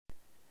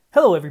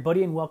Hello,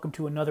 everybody, and welcome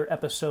to another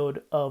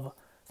episode of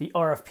the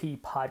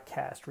RFP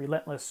podcast,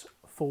 Relentless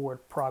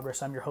Forward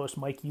Progress. I'm your host,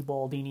 Mike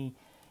Ubaldini,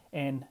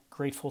 and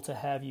grateful to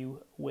have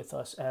you with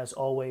us as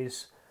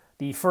always.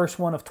 The first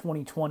one of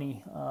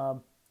 2020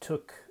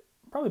 took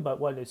probably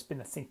about it's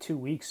been, I think, 2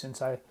 weeks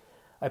since I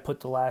put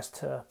the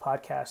last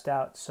podcast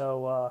out.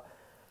 So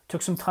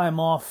took some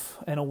time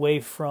off and away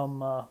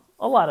from a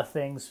lot of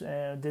things,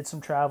 did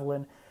some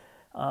traveling.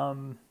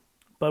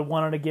 But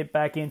wanted to get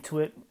back into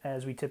it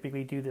as we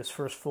typically do this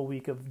first full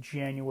week of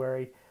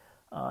January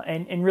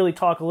and really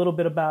talk a little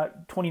bit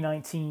about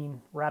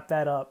 2019, wrap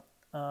that up,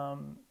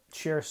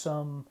 share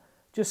some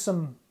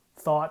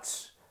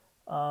thoughts,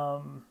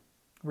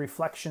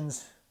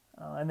 reflections,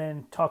 and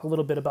then talk a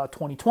little bit about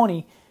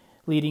 2020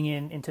 leading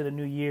into the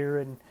new year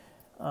and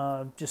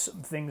just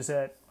some things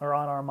that are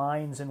on our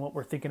minds and what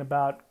we're thinking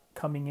about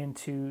coming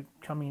into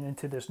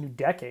this new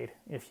decade,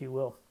 if you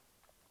will.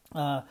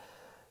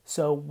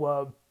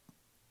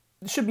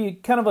 It should be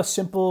kind of a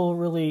simple,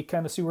 really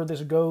kind of see where this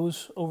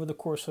goes over the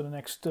course of the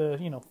next,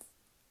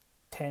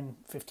 10,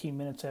 15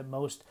 minutes at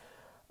most.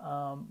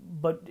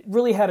 But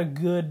really had a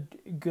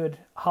good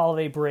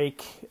holiday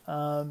break.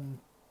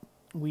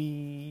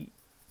 We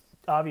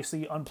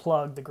obviously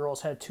unplugged. The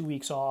girls had 2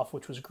 weeks off,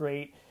 which was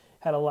great.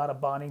 Had a lot of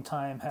bonding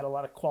time, had a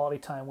lot of quality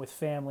time with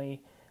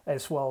family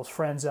as well as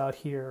friends out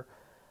here.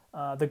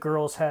 The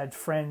girls had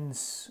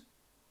friends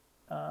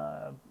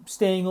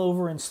staying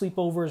over and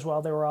sleepovers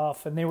while they were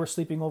off, and they were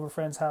sleeping over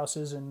friends'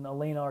 houses. And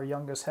Elena, our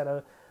youngest, had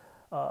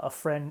a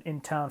friend in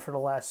town for the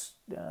last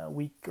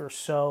week or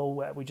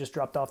so. We just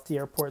dropped off the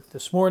airport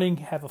this morning.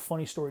 Have a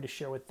funny story to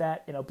share with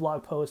that in a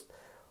blog post,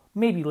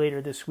 maybe later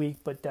this week,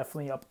 but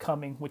definitely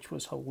upcoming, which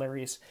was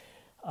hilarious.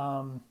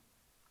 So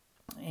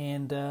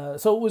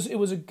it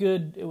was a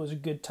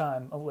good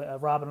time.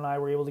 Robin and I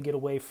were able to get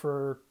away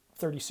for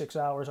 36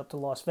 hours up to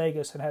Las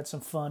Vegas and had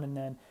some fun, and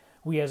then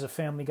we as a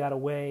family got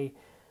away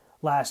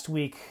last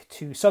week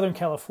to Southern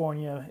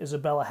California.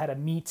 Isabella had a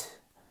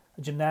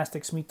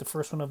gymnastics meet, the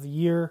first one of the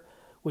year,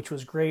 which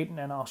was great, and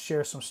I'll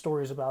share some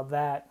stories about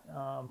that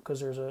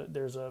because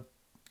there's a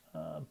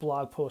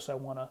blog post I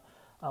want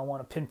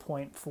to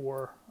pinpoint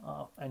for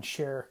and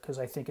share because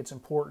I think it's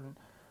important.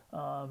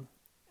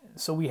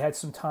 So we had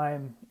some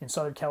time in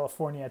Southern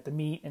California at the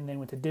meet, and then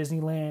went to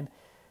Disneyland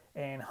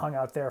and hung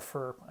out there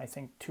for, I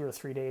think, 2 or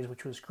 3 days,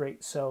 which was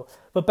great. So,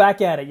 but back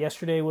at it.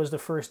 Yesterday was the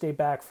first day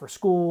back for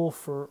school,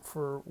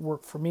 for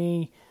work for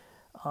me,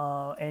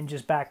 and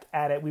just back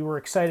at it. We were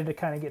excited to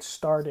kind of get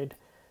started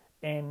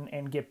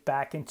and get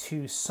back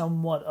into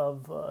somewhat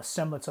of a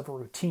semblance of a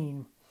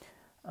routine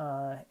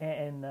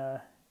and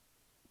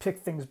pick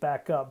things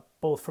back up,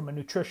 both from a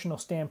nutritional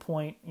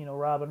standpoint.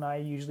 Rob and I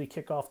usually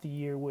kick off the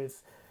year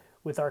with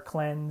our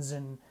cleanse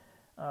and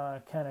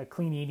kind of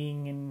clean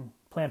eating and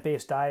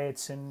plant-based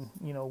diets and,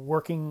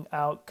 working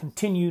out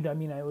continued.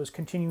 I was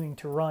continuing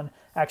to run,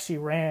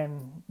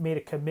 made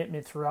a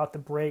commitment throughout the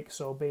break.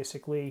 So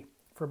basically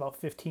for about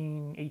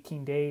 15,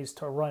 18 days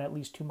to run at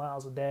least 2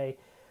 miles a day,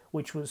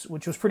 which was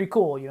pretty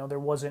cool. There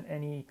wasn't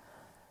any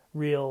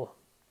real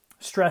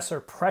stress or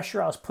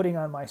pressure I was putting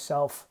on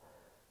myself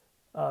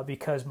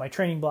because my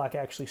training block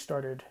actually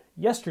started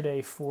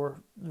yesterday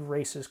for the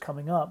races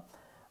coming up.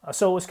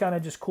 So it was kind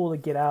of just cool to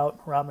get out.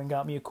 Robin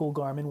got me a cool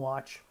Garmin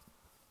watch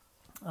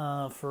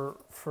for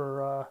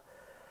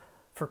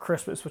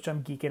Christmas, which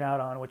I'm geeking out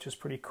on, which is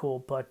pretty cool.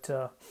 But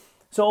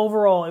so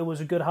overall, it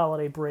was a good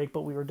holiday break,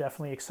 but we were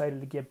definitely excited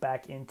to get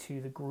back into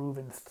the groove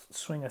and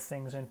swing of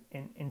things and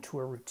into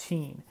a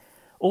routine.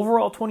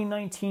 Overall,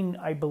 2019,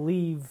 I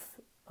believe,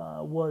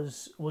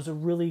 was a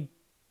really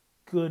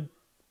good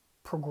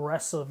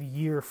progressive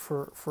year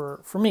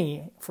for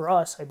me, for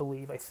us. I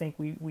believe. I think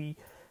we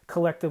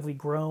collectively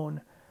grown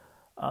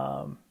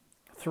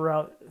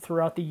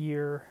throughout the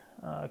year.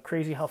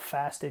 Crazy how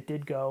fast it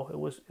did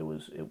go.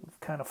 It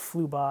kind of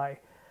flew by.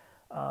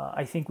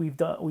 I think we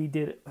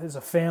did as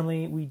a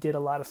family, we did a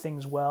lot of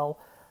things well.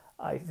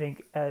 I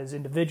think as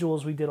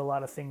individuals, we did a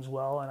lot of things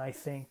well. And I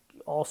think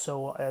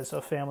also as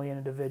a family and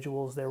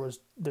individuals,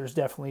 there's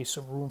definitely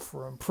some room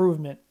for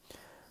improvement.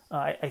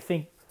 I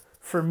think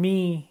for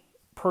me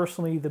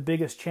personally, the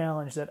biggest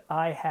challenge that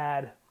I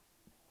had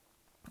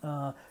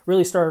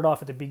really started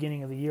off at the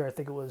beginning of the year. I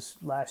think it was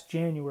last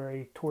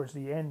January, towards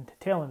the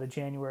tail end of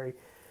January.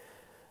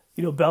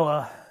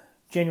 Bella,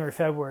 January,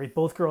 February,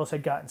 both girls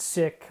had gotten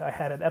sick. I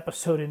had an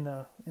episode in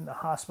the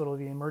hospital,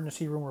 the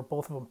emergency room, where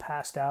both of them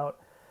passed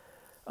out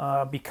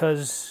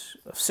because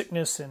of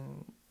sickness,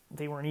 and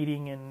they weren't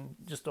eating, and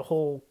just a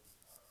whole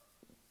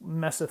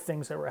mess of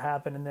things that were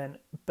happening. And then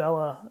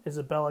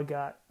Isabella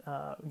got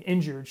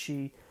injured.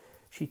 She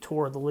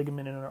tore the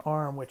ligament in her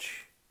arm,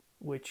 which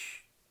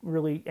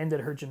really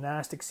ended her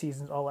gymnastics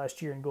seasons all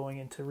last year and going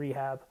into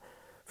rehab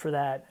for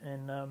that.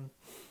 And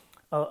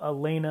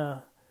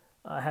Elena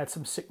had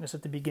some sickness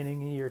at the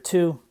beginning of the year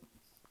too.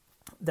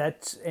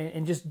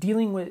 And just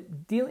dealing.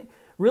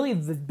 Really,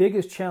 the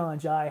biggest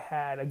challenge I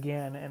had,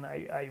 again, and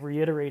I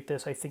reiterate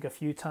this I think a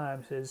few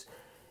times,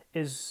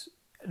 is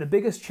the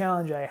biggest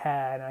challenge I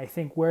had, and I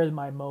think where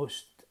my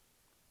most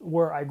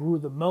where I grew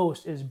the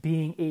most is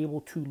being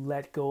able to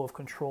let go of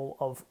control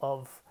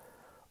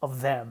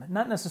of them.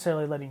 Not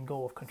necessarily letting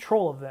go of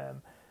control of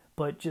them,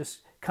 but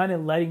just kind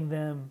of letting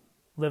them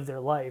live their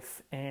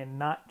life and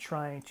not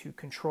trying to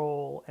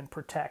control and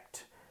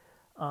protect,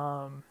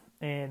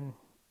 and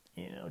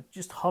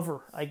just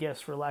hover, I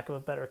guess, for lack of a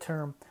better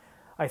term.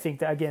 I think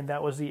that, again,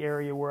 that was the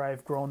area where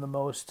I've grown the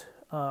most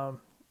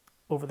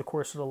over the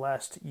course of the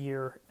last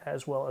year,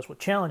 as well as what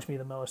challenged me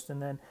the most.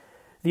 And then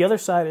the other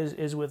side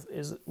is with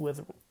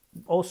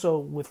also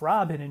with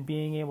Robin, and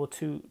being able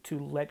to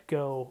let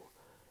go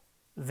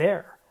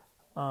there,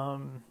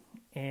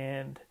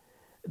 and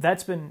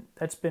that's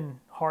been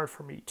hard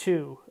for me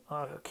too.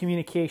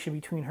 Communication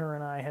between her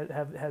and I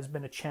has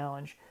been a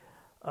challenge,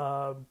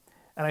 and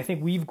I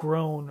think we've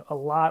grown a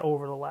lot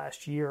over the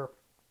last year.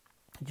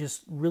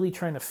 Just really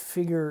trying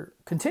to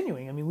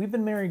continuing. I mean, we've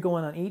been married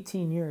going on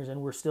 18 years,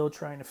 and we're still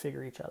trying to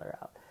figure each other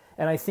out.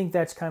 And I think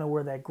that's kind of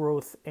where that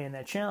growth and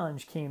that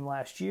challenge came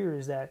last year,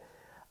 is that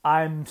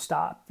I'm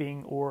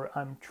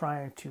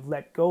trying to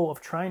let go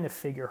of trying to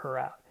figure her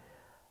out,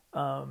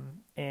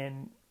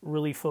 and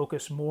really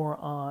focus more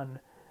on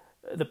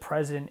the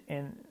present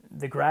and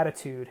the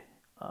gratitude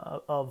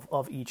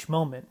of each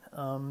moment.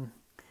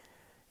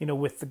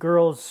 With the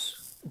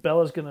girls,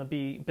 Bella's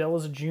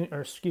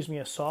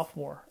a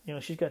sophomore.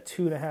 She's got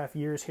 2.5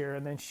 years here,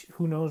 and then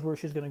who knows where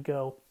she's going to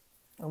go.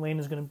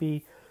 Elena's going to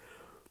be,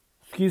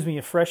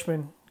 a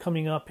freshman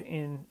coming up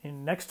in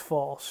next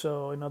fall,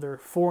 so another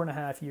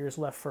 4.5 years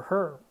left for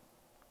her.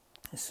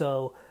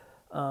 So,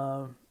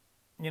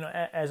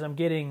 as I'm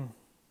getting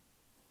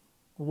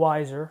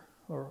wiser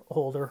or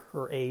older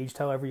or aged,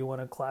 however you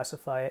want to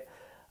classify it,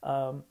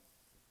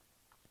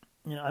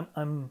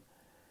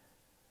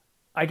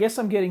 I guess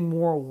I'm getting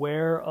more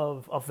aware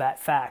of that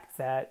fact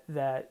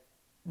that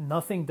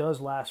nothing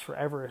does last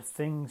forever.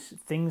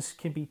 Things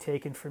can be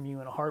taken from you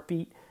in a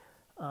heartbeat,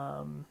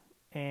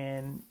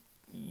 and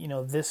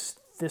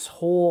this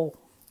whole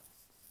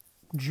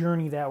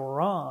journey that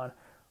we're on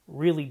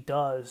really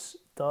does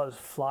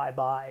fly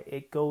by.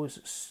 It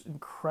goes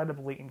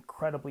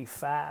incredibly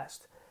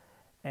fast,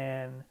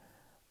 and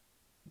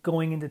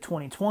going into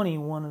 2020,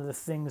 one of the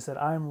things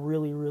that I'm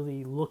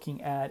really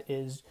looking at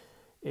is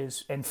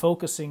and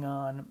focusing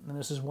on, and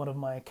this is one of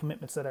my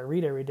commitments that I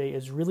read every day,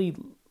 is really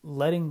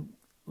letting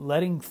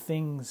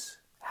things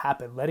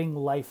happen, letting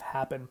life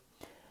happen,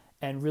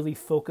 and really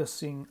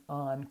focusing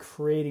on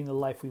creating the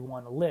life we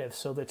want to live.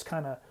 So that's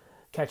kind of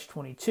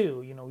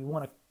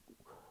catch-22.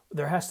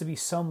 There has to be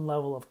some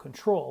level of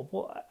control.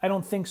 Well, I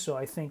don't think so.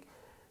 I think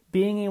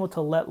being able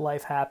to let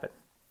life happen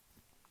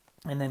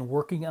and then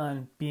working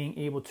on being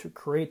able to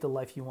create the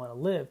life you want to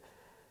live,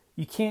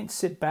 you can't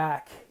sit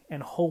back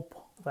and hope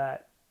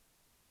that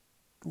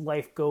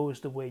life goes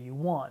the way you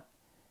want.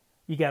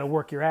 You got to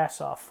work your ass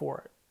off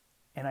for it,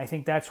 and I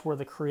think that's where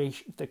the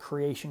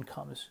creation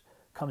comes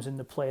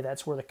into play.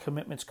 That's where the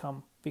commitments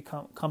come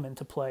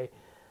into play.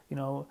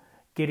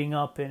 Getting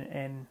up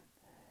and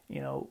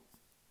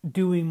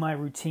doing my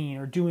routine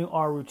or doing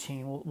our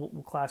routine.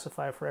 We'll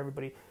classify it for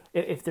everybody.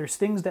 If there's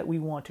things that we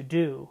want to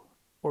do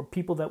or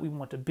people that we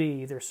want to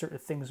be, there's certain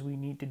things we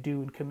need to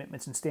do and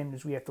commitments and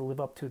standards we have to live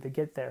up to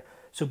get there.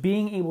 So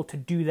being able to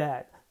do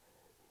that,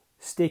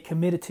 stay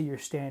committed to your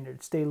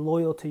standards, stay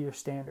loyal to your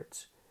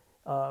standards,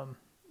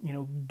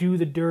 do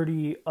the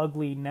dirty,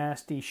 ugly,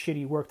 nasty,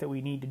 shitty work that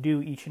we need to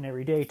do each and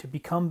every day to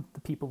become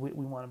the people we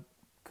want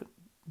to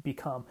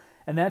become.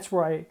 And that's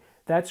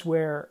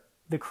where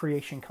the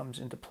creation comes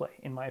into play,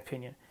 in my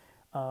opinion.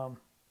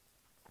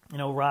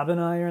 Rob and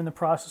I are in the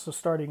process of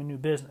starting a new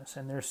business,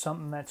 and there's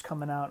something that's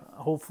coming out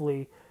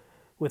hopefully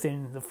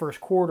within the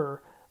first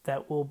quarter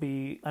that we'll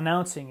be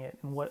announcing it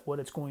and what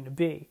it's going to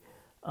be.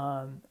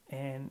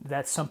 And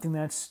that's something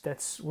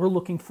that's we're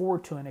looking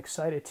forward to and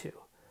excited to.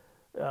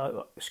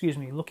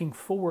 Looking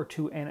forward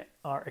to and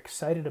are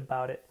excited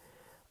about it.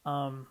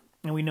 And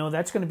we know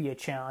that's going to be a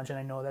challenge, and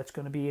I know that's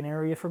going to be an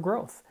area for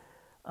growth.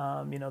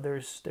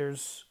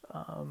 There's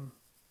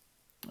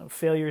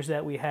failures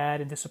that we had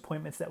and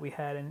disappointments that we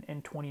had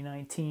in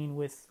 2019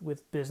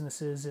 with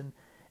businesses and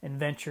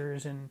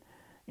ventures, and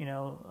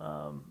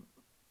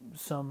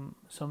some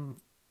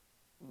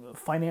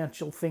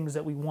financial things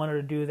that we wanted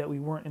to do that we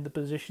weren't in the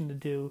position to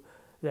do,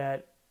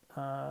 that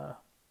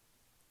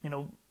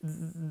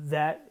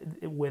that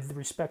with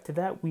respect to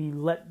that, we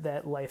let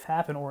that life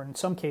happen, or in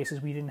some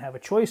cases we didn't have a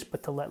choice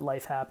but to let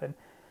life happen.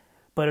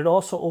 But it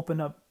also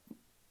opened up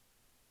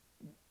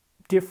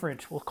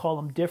we'll call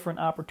them different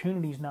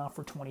opportunities now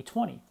for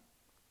 2020,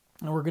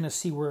 and we're going to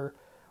see where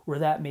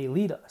that may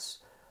lead us.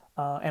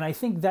 And I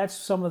think that's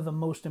some of the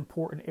most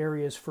important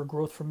areas for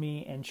growth for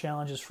me and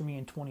challenges for me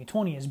in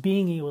 2020, is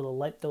being able to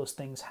let those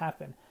things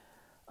happen.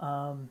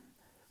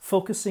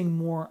 Focusing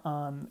more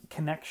on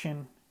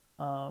connection,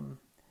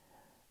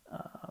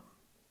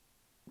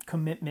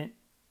 commitment,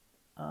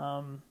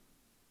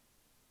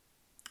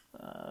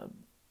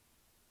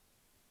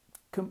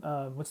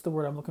 what's the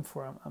word I'm looking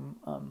for?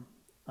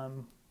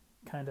 I'm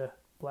kind of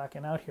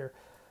blacking out here.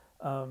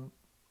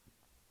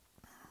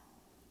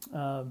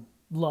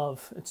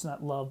 love. It's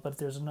not love, but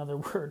there's another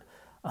word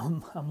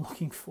I'm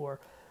looking for.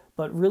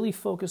 But really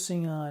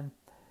focusing on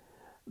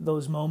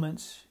those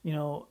moments,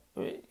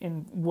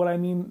 and what I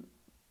mean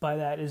by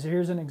that is,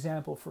 here's an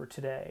example for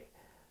today.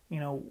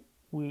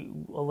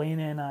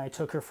 Elena and I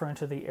took her friend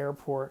to the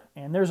airport,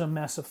 and there's a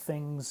mess of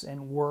things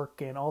and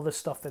work and all this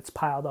stuff that's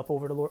piled up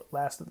over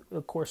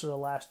the course of the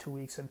last 2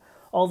 weeks, and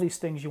all these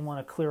things you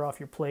want to clear off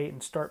your plate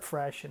and start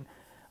fresh. And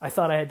I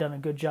thought I had done a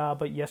good job,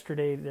 but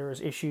yesterday there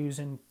was issues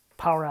and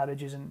power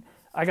outages, and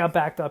I got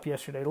backed up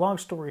yesterday. Long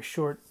story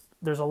short,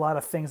 there's a lot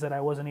of things that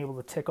I wasn't able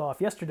to tick off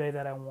yesterday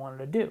that I wanted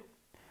to do.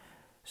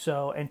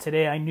 So, and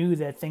today I knew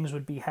that things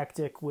would be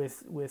hectic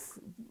with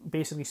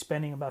basically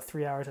spending about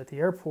 3 hours at the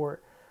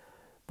airport.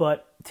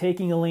 But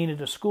taking Elena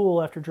to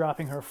school after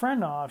dropping her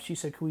friend off, she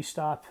said, "Can we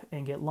stop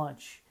and get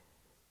lunch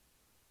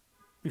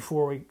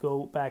before we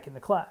go back into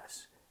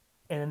class?"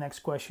 And the next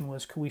question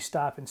was, "Can we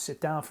stop and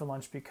sit down for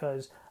lunch,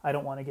 because I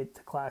don't want to get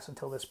to class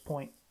until this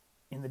point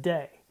in the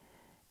day?"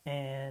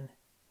 And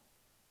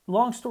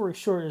long story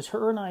short is,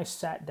 her and I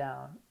sat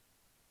down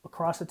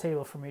across the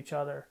table from each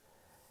other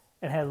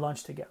and had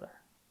lunch together.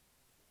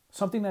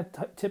 Something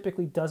that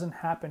typically doesn't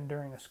happen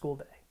during a school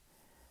day.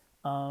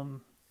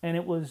 And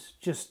it was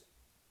just,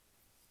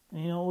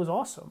 it was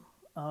awesome.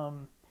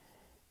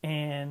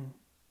 And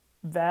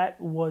that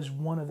was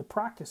one of the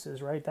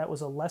practices, right? That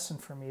was a lesson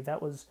for me.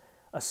 That was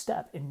a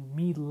step in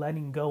me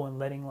letting go and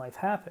letting life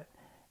happen.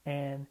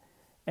 And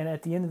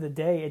at the end of the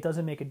day, it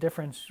doesn't make a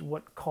difference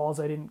what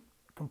calls I didn't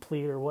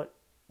complete, or what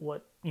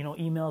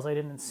emails I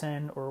didn't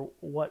send, or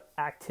what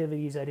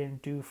activities I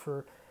didn't do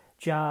for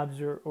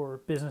jobs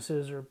or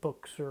businesses or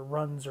books or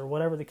runs or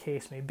whatever the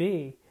case may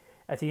be.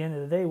 At the end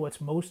of the day,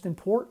 what's most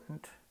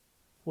important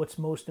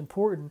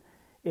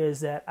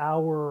is that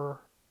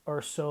hour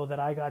or so that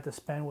I got to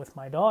spend with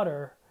my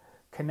daughter,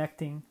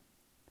 connecting,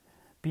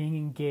 being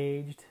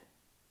engaged,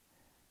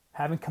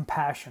 having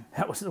compassion.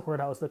 That was the word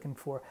I was looking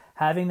for.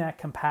 Having that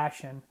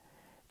compassion,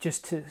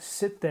 just to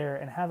sit there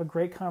and have a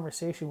great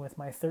conversation with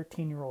my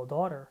 13-year-old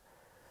daughter,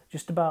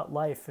 just about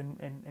life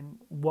and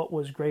what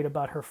was great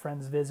about her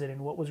friend's visit,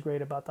 and what was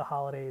great about the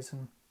holidays,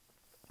 and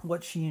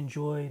what she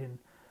enjoyed, and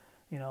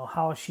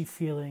how is she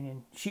feeling.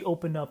 And she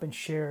opened up and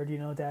shared,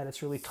 Dad,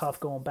 it's really tough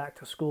going back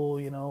to school,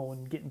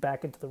 and getting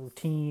back into the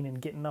routine and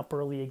getting up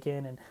early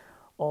again, and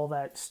all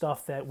that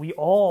stuff that we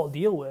all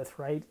deal with,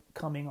 right,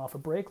 coming off a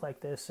break like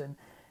this.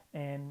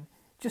 And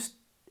just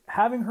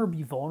having her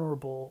be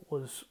vulnerable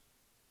was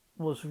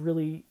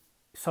really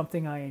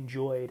something I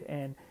enjoyed.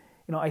 And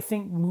I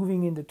think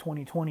moving into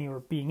 2020,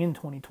 or being in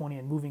 2020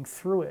 and moving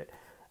through it,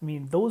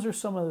 those are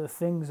some of the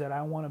things that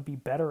I want to be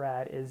better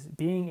at, is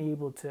being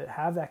able to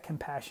have that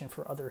compassion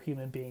for other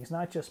human beings,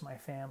 not just my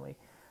family.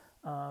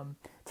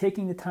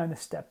 Taking the time to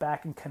step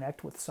back and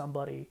connect with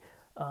somebody,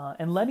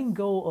 and letting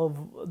go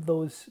of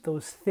those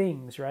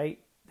things, right,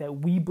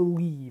 that we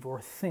believe,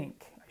 or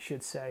think, I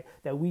should say,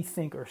 that we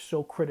think are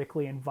so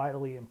critically and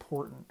vitally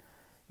important.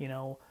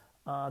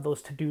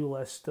 Those to-do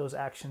lists, those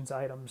actions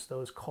items,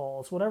 those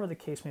calls, whatever the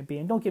case may be.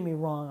 And don't get me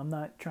wrong, I'm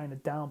not trying to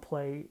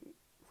downplay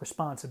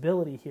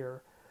responsibility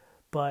here,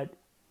 but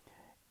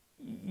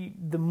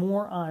the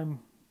more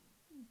I'm,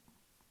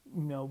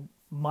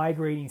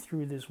 migrating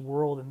through this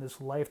world and this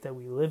life that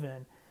we live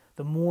in,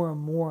 the more and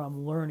more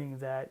I'm learning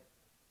that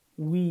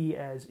we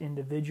as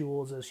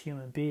individuals, as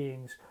human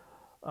beings,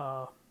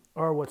 are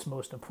what's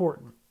most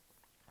important.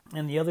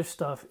 And the other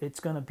stuff, it's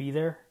going to be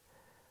there,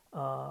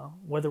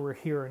 whether we're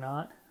here or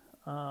not.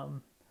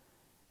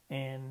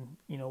 And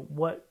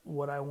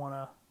what I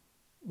want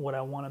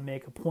to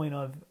make a point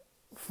of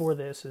for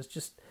this is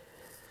just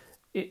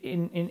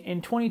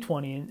in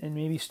 2020, and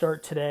maybe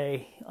start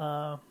today,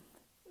 a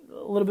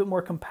little bit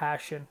more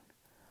compassion,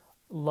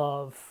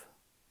 love,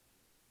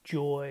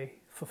 joy,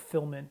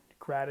 fulfillment,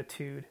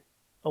 gratitude,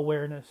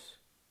 awareness,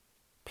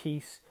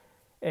 peace,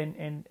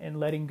 and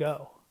letting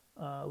go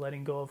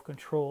of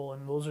control.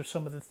 And those are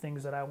some of the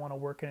things that I want to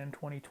work in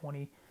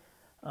 2020.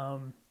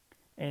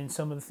 And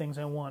some of the things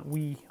I want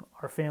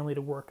our family,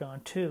 to work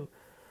on too.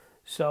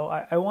 So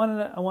I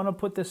want to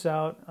put this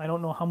out. I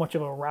don't know how much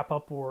of a wrap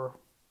up or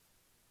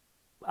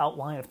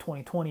outline of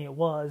 2020 it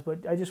was,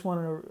 but I just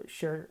wanted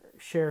to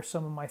share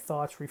some of my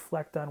thoughts,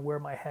 reflect on where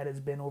my head has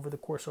been over the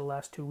course of the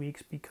last 2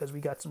 weeks, because we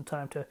got some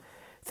time to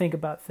think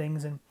about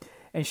things,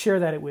 and share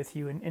that with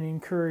you, and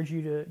encourage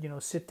you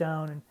to sit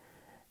down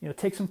and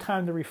take some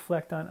time to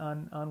reflect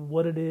on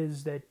what it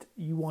is that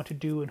you want to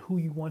do and who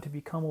you want to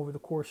become over the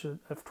course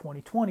of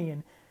 2020.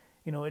 And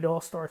it all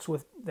starts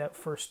with that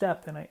first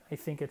step. And I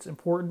think it's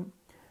important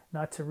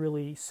not to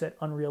really set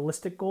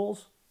unrealistic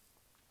goals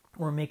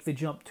or make the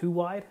jump too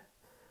wide,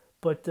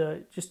 but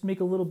just make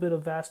a little bit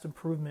of vast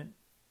improvement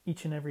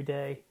each and every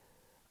day,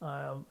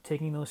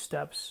 taking those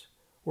steps,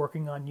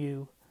 working on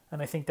you.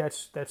 And I think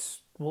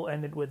we'll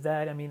end it with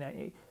that.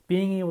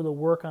 Being able to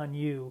work on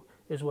you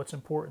is what's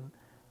important,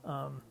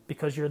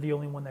 because you're the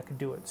only one that can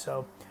do it.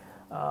 So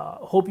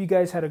hope you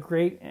guys had a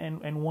great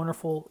and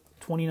wonderful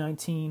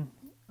 2019,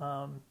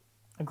 a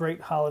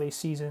great holiday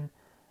season,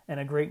 and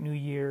a great new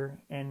year.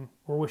 And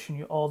we're wishing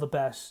you all the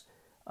best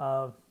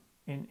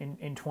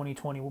in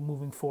 2020. We're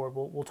moving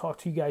forward. We'll talk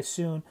to you guys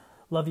soon.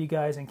 Love you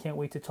guys and can't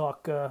wait to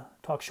talk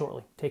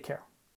shortly. Take care.